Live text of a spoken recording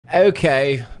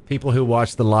Okay, people who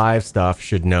watch the live stuff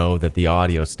should know that the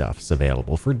audio stuff is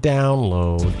available for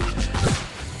download.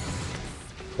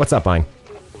 What's up, Vine?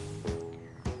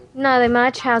 Nothing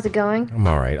much. How's it going? I'm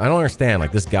all right. I don't understand.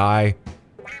 Like this guy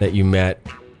that you met,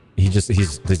 does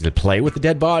he play with the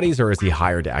dead bodies, or is he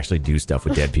hired to actually do stuff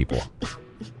with dead people?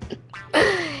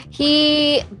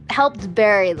 He helped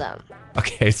bury them.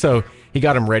 Okay, so he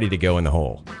got him ready to go in the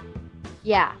hole.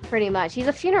 Yeah, pretty much. He's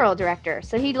a funeral director,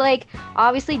 so he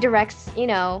obviously directs,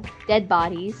 dead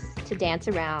bodies to dance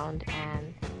around,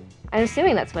 and I'm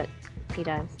assuming that's what he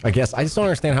does. I guess I just don't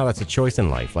understand how that's a choice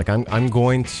in life. Like I'm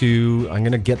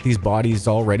gonna get these bodies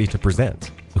all ready to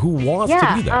present. Who wants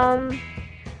to do that?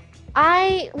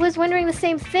 I was wondering the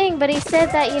same thing, but he said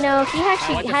that, he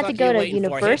actually had to go to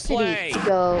university to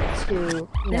go to,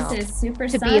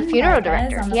 to be a funeral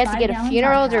director. He had to get a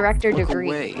funeral director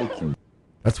degree.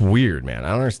 That's weird, man. I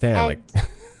don't understand.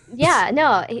 Yeah,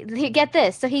 no, he get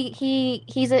this. So he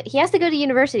has to go to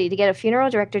university to get a funeral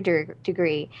director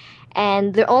degree.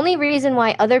 And the only reason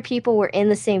why other people were in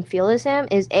the same field as him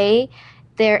is A,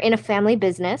 they're in a family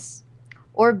business,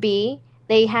 or B,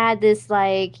 they had this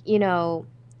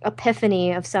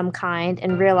epiphany of some kind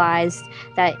and realized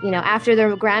that, after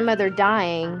their grandmother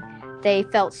dying, they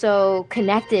felt so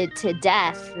connected to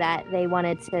death that they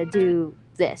wanted to do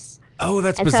this. Oh,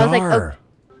 that's bizarre. So I was like,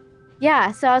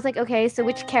 yeah, so I was like, okay, so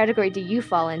which category do you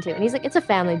fall into? And he's like, it's a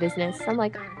family business. I'm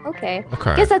like, okay.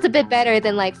 I guess that's a bit better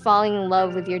than falling in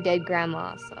love with your dead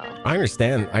grandma. So I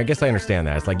understand. I guess I understand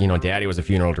that. It's like, Daddy was a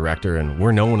funeral director and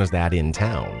we're known as that in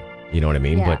town. You know what I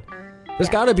mean? Yeah. But there's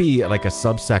got to be a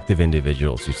subsect of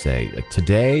individuals who say,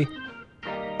 today,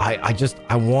 I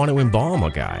want to embalm a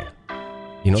guy.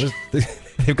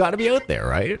 They've got to be out there,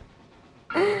 right?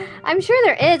 I'm sure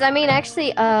there is. I mean,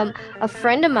 actually, a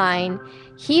friend of mine,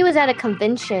 he was at a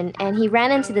convention and he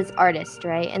ran into this artist,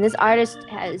 right? And this artist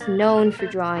is known for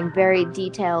drawing very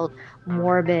detailed,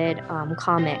 morbid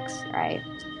comics, right?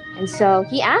 And so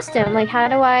he asked him, how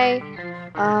do I,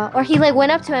 or he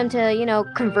went up to him to,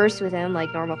 converse with him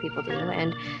like normal people do.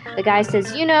 And the guy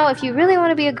says, if you really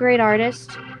want to be a great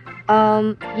artist,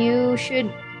 you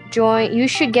should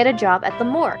get a job at the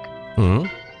morgue. Mm-hmm.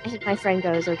 And my friend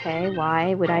goes, okay,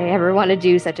 why would I ever want to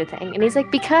do such a thing? And he's like,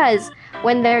 because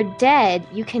when they're dead,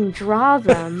 you can draw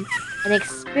them and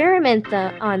experiment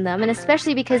on them, and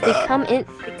especially because they come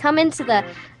into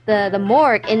the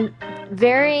morgue in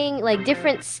varying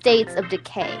different states of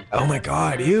decay. Oh my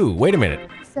God, ew! Wait a minute.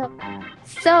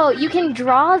 So you can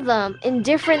draw them in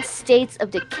different states of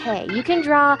decay. You can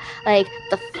draw the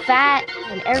fat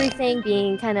and everything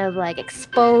being kind of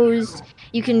exposed.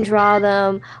 You can draw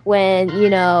them when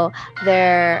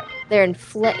they're in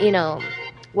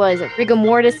what is it? Rigor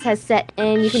mortis has set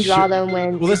in. You can draw them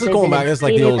when. Well, this is going back. This is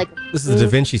the old. This is the Da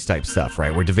Vinci type stuff,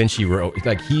 right? Where Da Vinci wrote,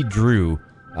 he drew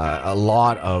a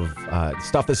lot of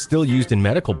stuff that's still used in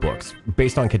medical books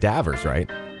based on cadavers, right?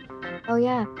 Oh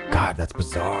yeah. God, that's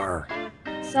bizarre.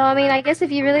 So I mean, I guess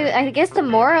the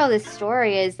moral of this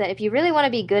story is that if you really want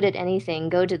to be good at anything,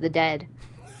 go to the dead.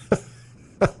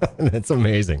 That's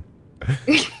amazing.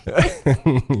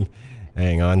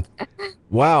 Hang on.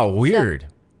 Wow, weird.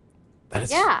 That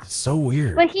is so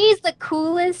weird. But he's the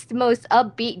coolest, most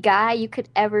upbeat guy you could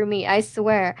ever meet, I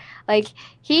swear.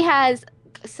 He has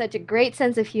such a great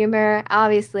sense of humor,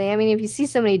 obviously. I mean, if you see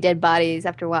so many dead bodies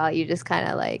after a while, you just kind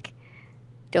of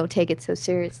don't take it so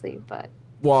seriously, but...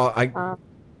 Well,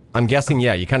 I'm guessing,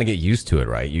 you kind of get used to it,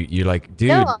 right? You're like, dude...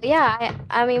 No, yeah.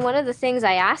 I mean, one of the things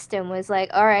I asked him was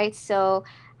all right, so...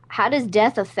 how does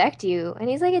death affect you? And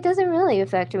he's like, it doesn't really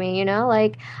affect me,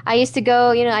 I used to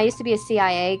go, I used to be a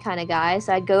CIA kind of guy,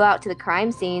 so I'd go out to the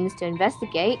crime scenes to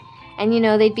investigate, and,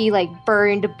 they'd be,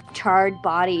 burned, charred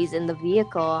bodies in the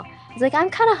vehicle. He's like, I'm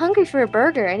kind of hungry for a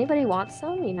burger. Anybody want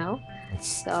some,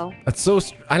 So. That's so,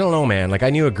 I don't know, man. I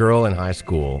knew a girl in high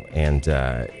school, and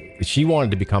she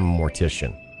wanted to become a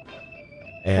mortician.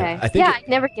 And okay. I think I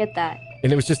never get that.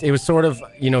 And it was sort of,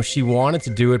 she wanted to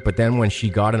do it, but then when she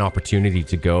got an opportunity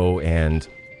to go and,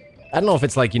 I don't know if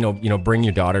it's bring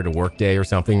your daughter to work day or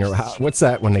something, or what's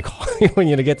that when they call when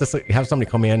you get to have somebody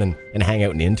come in and hang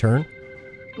out and intern?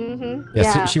 Mm-hmm.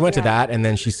 Yeah, so she went to that, and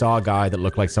then she saw a guy that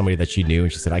looked like somebody that she knew,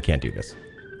 and she said, I can't do this.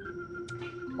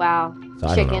 Wow.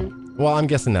 So chicken. Well, I'm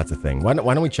guessing that's a thing. Why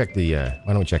don't we check the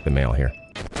mail here?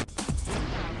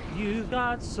 You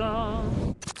got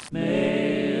some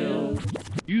mail.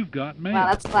 You've got mail. Wow,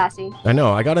 that's classy. I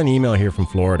know. I got an email here from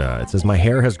Florida. It says, my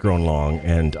hair has grown long,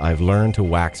 and I've learned to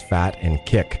wax fat and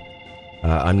kick.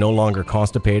 I'm no longer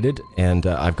constipated, and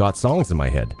I've got songs in my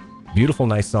head. Beautiful,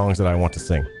 nice songs that I want to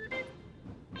sing.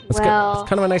 It's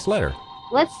kind of a nice letter.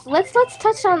 let's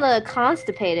touch on the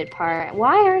constipated part.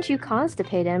 Why aren't you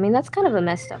constipated? I mean, that's kind of a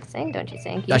messed up thing, don't you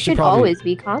think? You should always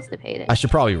be constipated. I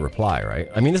should probably reply, right?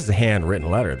 I mean, this is a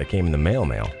handwritten letter that came in the mail.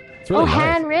 It's really nice.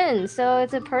 Handwritten, so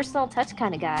it's a personal touch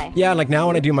kind of guy. Yeah, like now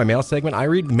when I do my mail segment, I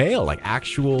read mail, like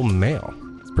actual mail.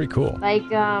 It's pretty cool. Like,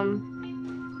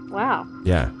 wow.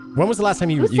 Yeah. When was the last time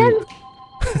you...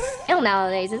 Mail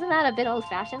nowadays? Isn't that a bit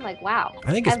old-fashioned? Like, wow.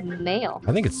 I think it's mail.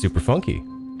 I think it's super funky.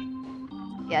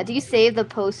 Yeah. Do you save the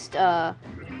post?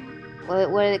 What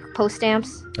are they, post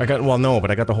stamps? No, but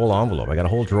I got the whole envelope. I got a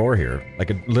whole drawer here, like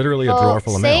literally a drawer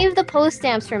full of mail. Save the post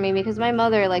stamps for me because my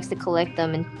mother likes to collect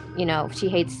them, and she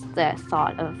hates the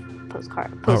thought of post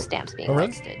stamps being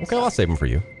wasted. Okay, I'll save them for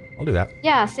you. I'll do that.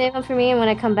 Yeah, save them for me, and when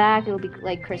I come back, it'll be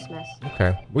like Christmas.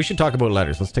 Okay, we should talk about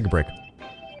letters. Let's take a break. Okay.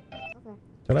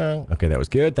 Ta-da. Okay, that was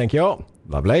good. Thank you.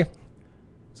 Lovely.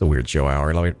 It's a weird show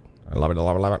hour. I love it. I love it. I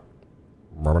love it. I love it.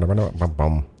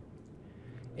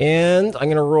 And I'm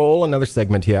gonna roll another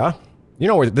segment here. You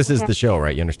know where this is the show,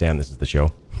 right? You understand this is the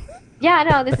show. Yeah,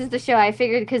 no, this is the show. I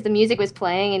figured because the music was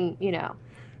playing, and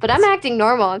but I'm acting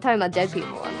normal. I'm talking about dead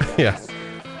people. Yes.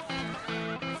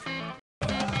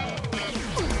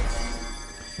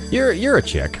 You're a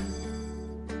chick.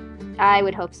 I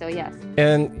would hope so. Yes.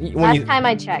 And last time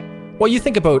I checked. Well, you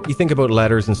think about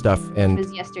letters and stuff, and it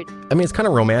was yesterday. I mean, it's kind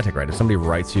of romantic, right? If somebody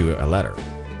writes you a letter,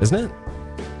 isn't it?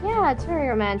 Yeah, it's very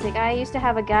romantic. I used to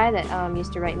have a guy that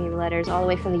used to write me letters all the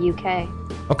way from the UK.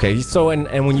 Okay, so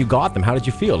and when you got them, how did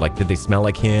you feel? Like, did they smell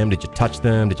like him? Did you touch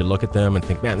them? Did you look at them and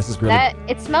think, man, this is really...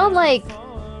 It smelled like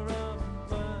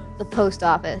the post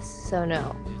office, so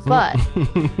no. But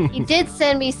he did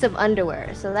send me some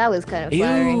underwear, so that was kind of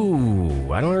flattering.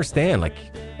 Ew, I don't understand. Like...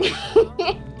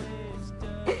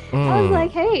 I was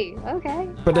like, hey, okay.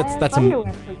 But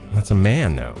that's a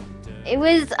man, though. It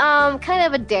was kind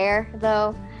of a dare,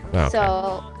 though. Okay.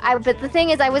 So but the thing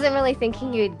is, I wasn't really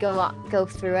thinking you'd go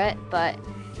through it, but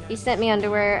he sent me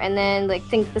underwear, and then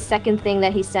think the second thing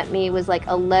that he sent me was like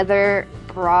a leather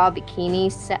bra bikini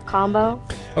set combo.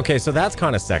 Okay, so that's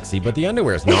kind of sexy, but the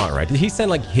underwear is not, right? Did he send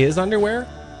like his underwear?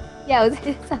 Yeah,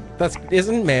 it was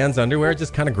isn't man's underwear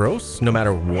just kind of gross, no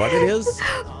matter what it is?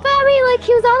 But I mean, like,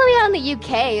 he was all the way out in the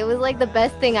UK. It was like the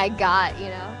best thing I got,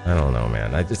 I don't know,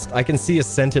 man. I can see a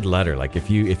scented letter. Like if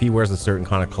he wears a certain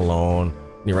kind of cologne,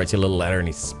 and he writes you a little letter and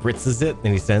he spritzes it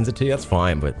and he sends it to you, that's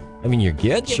fine. But I mean, your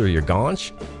gitch or your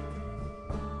gaunch?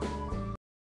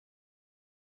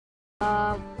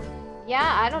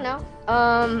 Yeah, I don't know.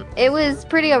 It was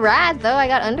pretty rad though. I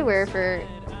got underwear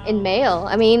in mail.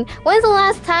 I mean, when's the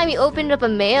last time you opened up a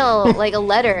mail, like a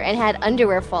letter, and had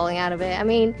underwear falling out of it? I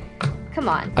mean, come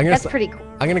on. That's pretty cool.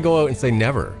 I'm gonna go out and say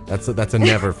never. That's a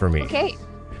never for me. Okay.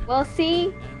 Well,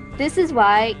 see, this is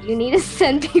why you need to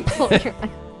send people your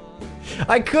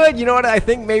I could. You know what? I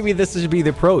think maybe this should be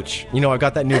the approach. I've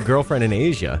got that new girlfriend in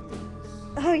Asia.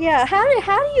 Oh yeah. How do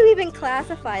you even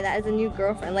classify that as a new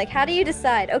girlfriend? Like, how do you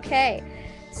decide? Okay,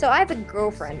 so I have a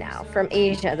girlfriend now from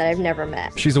Asia that I've never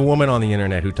met. She's a woman on the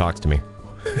internet who talks to me.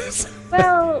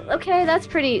 Well, okay, that's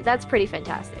pretty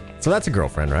fantastic. So that's a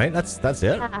girlfriend, right? That's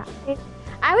it.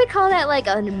 I would call that like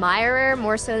an admirer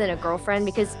more so than a girlfriend,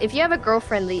 because if you have a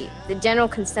girlfriend, the general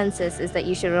consensus is that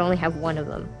you should only have one of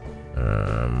them.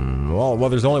 Well,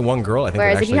 there's only one girl. I think.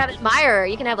 Whereas if you have an admirer,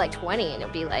 you can have like 20, and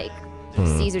it'll be like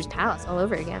Caesar's Palace all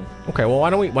over again. Okay, well, why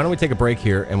don't we take a break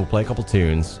here and we'll play a couple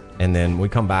tunes, and then when we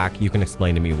come back, you can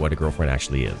explain to me what a girlfriend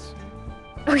actually is.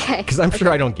 Okay. Because I'm sure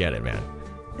I don't get it, man.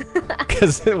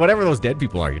 Because whatever those dead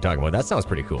people are you're talking about, that sounds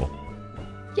pretty cool.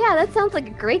 Yeah, that sounds like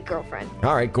a great girlfriend.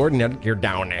 All right, Gordon, you're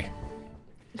down there.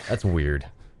 That's weird.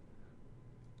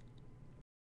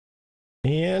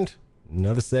 And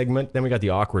another segment. Then we got the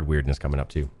awkward weirdness coming up,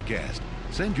 too. Guest.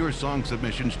 Send your song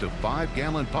submissions to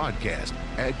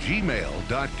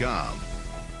 5gallonpodcast@gmail.com.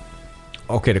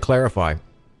 Okay, to clarify,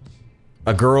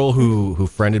 a girl who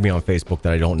friended me on Facebook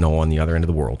that I don't know on the other end of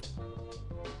the world,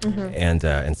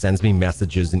 and sends me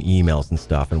messages and emails and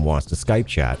stuff and wants to Skype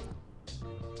chat.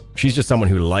 She's just someone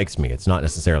who likes me. It's not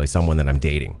necessarily someone that I'm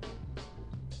dating.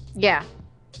 Yeah.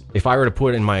 If I were to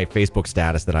put in my Facebook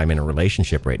status that I'm in a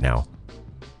relationship right now,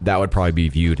 that would probably be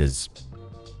viewed as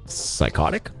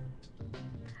psychotic.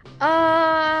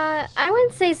 I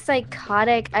wouldn't say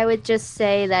psychotic. I would just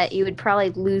say that you would probably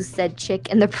lose said chick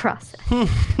in the process.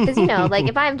 Because, like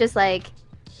if I'm just like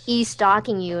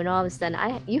stalking you and all of a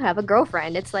sudden you have a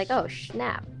girlfriend, it's like, oh,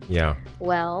 snap. Yeah.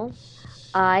 Well,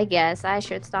 I guess I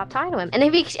should stop talking to him. And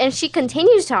if she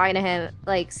continues talking to him,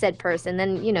 like said person,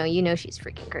 then you know she's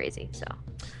freaking crazy. So.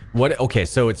 What? Okay,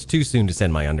 so it's too soon to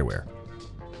send my underwear.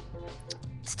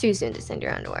 It's too soon to send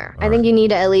your underwear. I think you need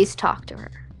to at least talk to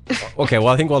her. Okay, well,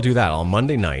 I think we'll do that on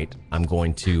Monday night. I'm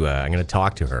going to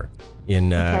talk to her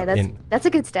in Okay, that's a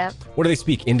good step. what do they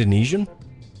speak? Indonesian?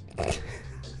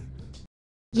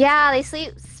 Yeah, they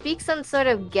speak some sort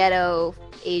of ghetto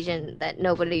Asian that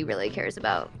nobody really cares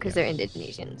about because they're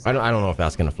Indonesians. I don't know if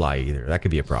that's gonna fly either. That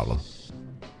could be a problem.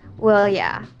 Well,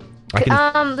 yeah. I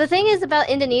can, The thing is about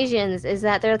Indonesians is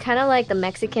that they're kind of like the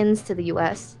Mexicans to the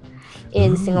U.S.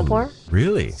 in Singapore.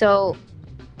 really? So,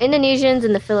 Indonesians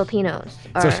and the Filipinos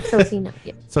are Filipino.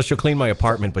 Yeah. So she'll clean my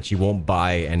apartment, but she won't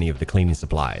buy any of the cleaning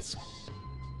supplies.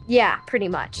 Yeah, pretty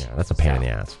much. Yeah, that's a pain in the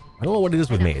ass. I don't know what it is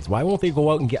with maids. Why won't they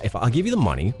go out and get? If I'll give you the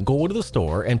money, go to the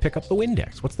store and pick up the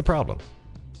Windex. What's the problem?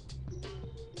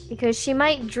 Because she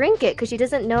might drink it because she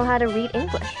doesn't know how to read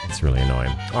English. It's really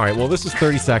annoying. All right, well, this is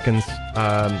 30 seconds.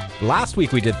 Last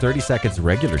week we did 30 seconds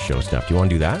regular show stuff. Do you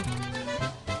want to do that?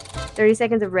 30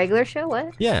 seconds of regular show?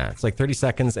 What? Yeah, it's like 30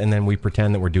 seconds, and then we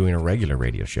pretend that we're doing a regular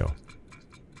radio show.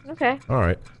 Okay. All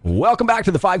right. Welcome back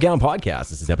to the 5 Gallon Podcast.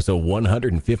 This is episode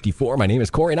 154. My name is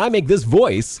Corey, and I make this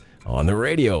voice on the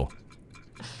radio.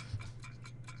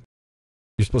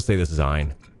 You're supposed to say this is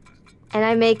Ein. And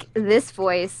I make this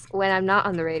voice when I'm not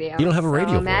on the radio. You don't have a So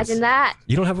radio voice. imagine that.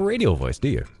 You don't have a radio voice, do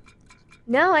you?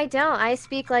 No, I don't. I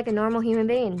speak like a normal human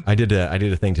being. I did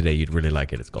a thing today. You'd really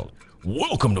like it. It's called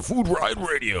Welcome to Food Ride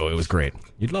Radio. It was great.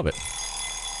 You'd love it.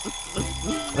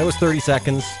 That was 30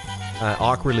 seconds,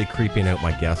 awkwardly creeping out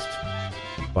my guest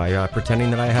by pretending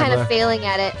that I have Kind of failing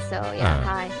at it, so yeah,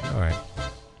 hi. All right.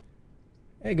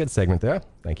 Hey, good segment there.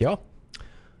 Thank you all.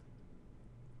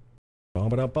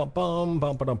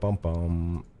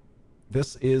 Bum-ba-dum-bum-bum.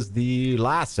 This is the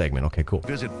last segment. Okay, cool.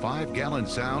 Visit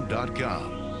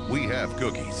 5gallonsound.com. We have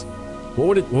cookies.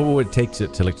 What would it take to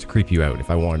creep you out if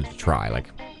I wanted to try? Like,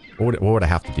 what would I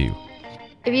have to do?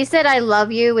 If you said I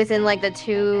love you within like the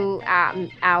 2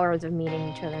 hours of meeting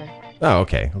each other. Oh,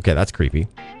 okay. Okay, that's creepy.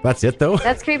 That's it, though?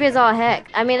 That's creepy as all heck.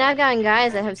 I mean, I've gotten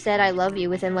guys that have said I love you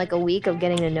within like a week of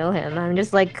getting to know him. I'm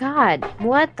just like, God,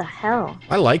 what the hell?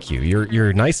 I like you.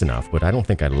 You're nice enough, but I don't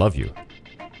think I love you.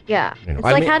 Yeah. You know, It's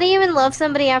I like, mean- how do you even love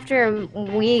somebody after a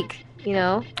week, you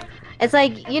know? It's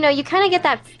like, you know, you kind of get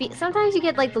that. Sometimes you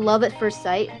get like the love at first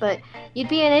sight, but you'd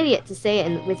be an idiot to say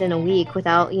it within a week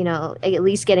without, you know, at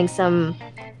least getting some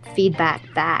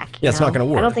feedback back. Yeah, it's not gonna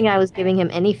work. I don't think I was giving him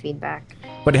any feedback.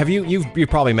 But have you've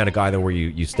probably met a guy though where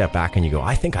you step back and you go,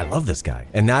 I think I love this guy,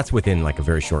 and that's within like a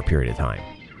very short period of time.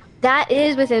 That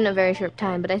is within a very short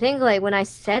time, but I think like when I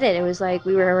said it, it was like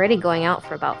we were already going out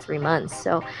for about 3 months.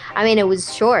 So I mean, it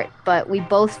was short, but we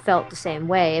both felt the same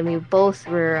way, and we both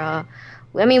were.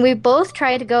 We both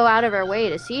tried to go out of our way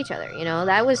to see each other. You know,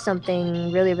 that was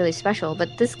something really, really special. But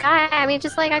this guy, I mean,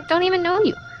 just like I don't even know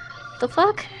you. The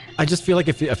fuck? I just feel like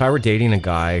if I were dating a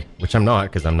guy, which I'm not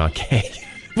because I'm not gay,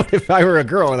 but if I were a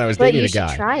girl and I was But dating you a should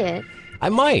guy, try it. I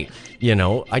might. You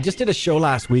know, I just did a show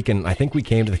last week and I think we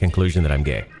came to the conclusion that I'm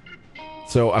gay.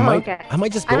 So I might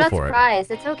just go I'm not for it.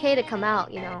 surprised. It's okay to come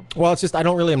out, you know. Well, it's just I'm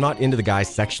not into the guys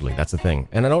sexually. That's the thing,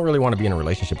 and I don't really want to be in a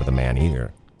relationship with a man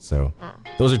either. So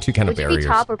those are two kind of Would you barriers. be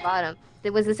top or bottom?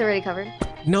 Was this already covered?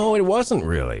 No, it wasn't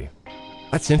really.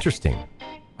 That's interesting.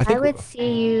 I would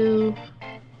see you.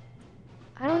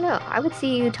 I don't know. I would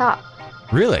see you top.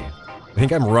 Really? I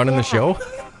think I'm running the show.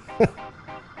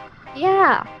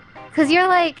 Yeah, because you're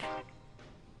like,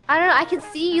 I don't know. I can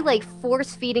see you like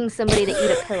force feeding somebody to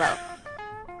eat a pillow.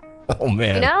 Oh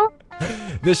man. You know?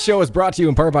 This show is brought to you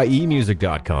in part by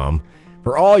emusic.com.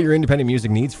 For all your independent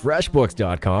music needs,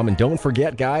 freshbooks.com. And don't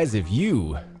forget, guys, if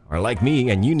you are like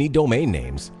me and you need domain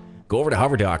names, go over to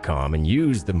hover.com and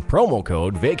use the promo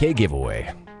code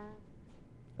VACAYGiveaway.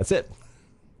 That's it.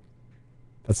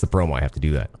 That's the promo. I have to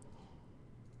do that.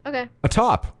 Okay. A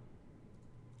top.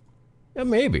 Yeah,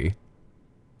 maybe.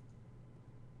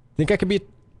 Think I could be...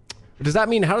 Does that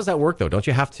mean... How does that work, though? Don't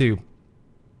you have to...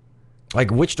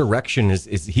 Like, which direction is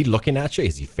he looking at you?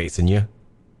 Is he facing you?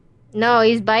 No,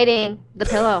 he's biting the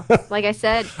pillow. Like I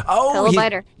said, pillow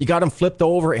biter. You got him flipped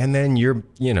over, and then you're,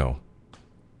 you know...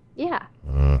 Yeah.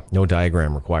 No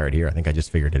diagram required here. I think I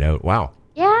just figured it out. Wow.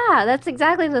 Yeah, that's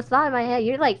exactly the thought in my head.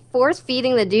 You're like force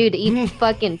feeding the dude to eat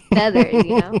fucking feathers,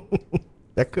 you know?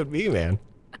 That could be, man.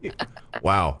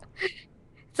 Wow.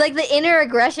 It's like the inner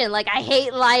aggression. Like, I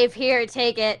hate life. Here,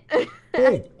 take it.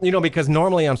 You know, because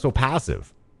normally I'm so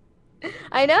passive.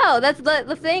 I know. That's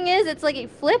the thing is, it's like you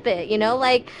flip it, you know?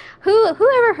 Like, who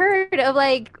ever heard of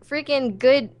like freaking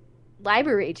good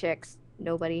library chicks?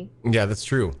 Nobody. Yeah, that's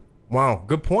true. Wow,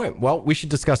 good point. Well, we should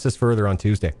discuss this further on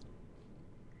Tuesday.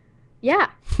 Yeah.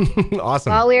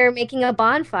 Awesome. While we're making a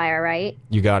bonfire, right?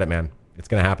 You got it, man. It's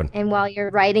going to happen. And while you're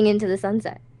riding into the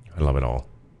sunset. I love it all.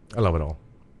 I love it all.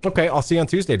 Okay, I'll see you on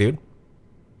Tuesday, dude.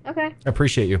 Okay. I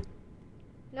appreciate you.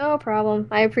 No problem.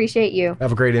 I appreciate you.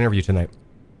 Have a great interview tonight.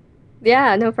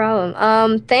 Yeah, no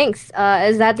problem. Thanks.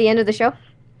 Is that the end of the show?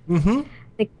 Mm-hmm.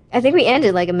 I think we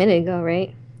ended like a minute ago,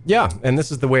 right? Yeah, and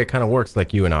this is the way it kind of works,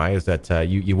 like you and I, is that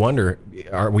you wonder,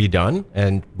 are we done?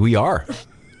 And we are.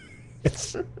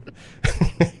 It's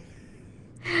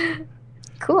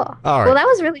Cool. All right. Well, that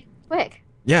was really quick.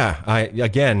 yeah.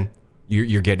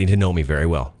 You're getting to know me very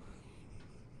well.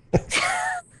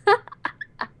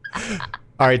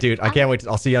 All right, dude. I can't wait.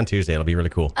 I'll see you on Tuesday. It'll be really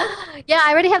cool. Yeah,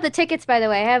 I already have the tickets, by the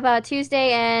way. I have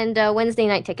Tuesday and Wednesday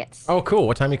night tickets. Oh, cool.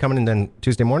 What time are you coming in then?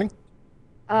 Tuesday morning?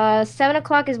 7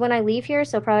 o'clock is when I leave here,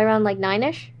 so probably around like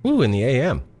 9-ish. Ooh, in the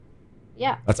AM.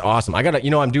 Yeah. That's awesome. I gotta,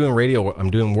 I'm doing radio.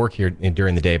 I'm doing work here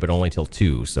during the day, but only till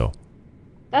 2. So.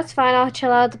 That's fine. I'll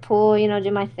chill out at the pool,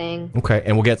 do my thing. Okay,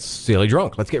 and we'll get silly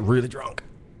drunk. Let's get really drunk.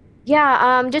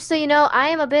 Yeah, just so you know, I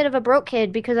am a bit of a broke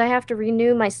kid because I have to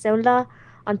renew my soda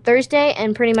on Thursday,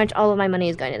 and pretty much all of my money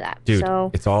is going to that. Dude,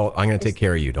 so it's all. I'm gonna take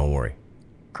care of you. Don't worry.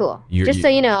 cool. So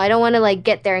you know, I don't want to like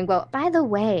get there and go, by the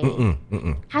way,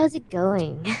 how's it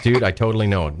going? Dude, I totally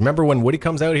know. Remember when Woody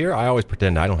comes out here? I always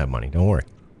pretend I don't have money. Don't worry.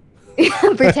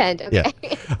 Pretend. Okay.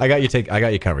 Yeah, I got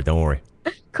you covered. Don't worry.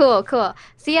 Cool.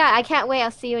 So yeah, I can't wait.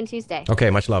 I'll see you on Tuesday. Okay,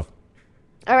 much love.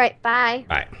 All right. Bye.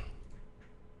 Bye.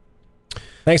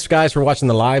 Thanks, guys, for watching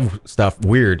the live stuff.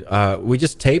 Weird. We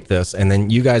just taped this, and then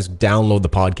you guys download the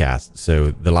podcast.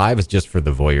 So the live is just for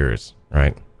the voyeurs,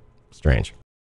 right? Strange.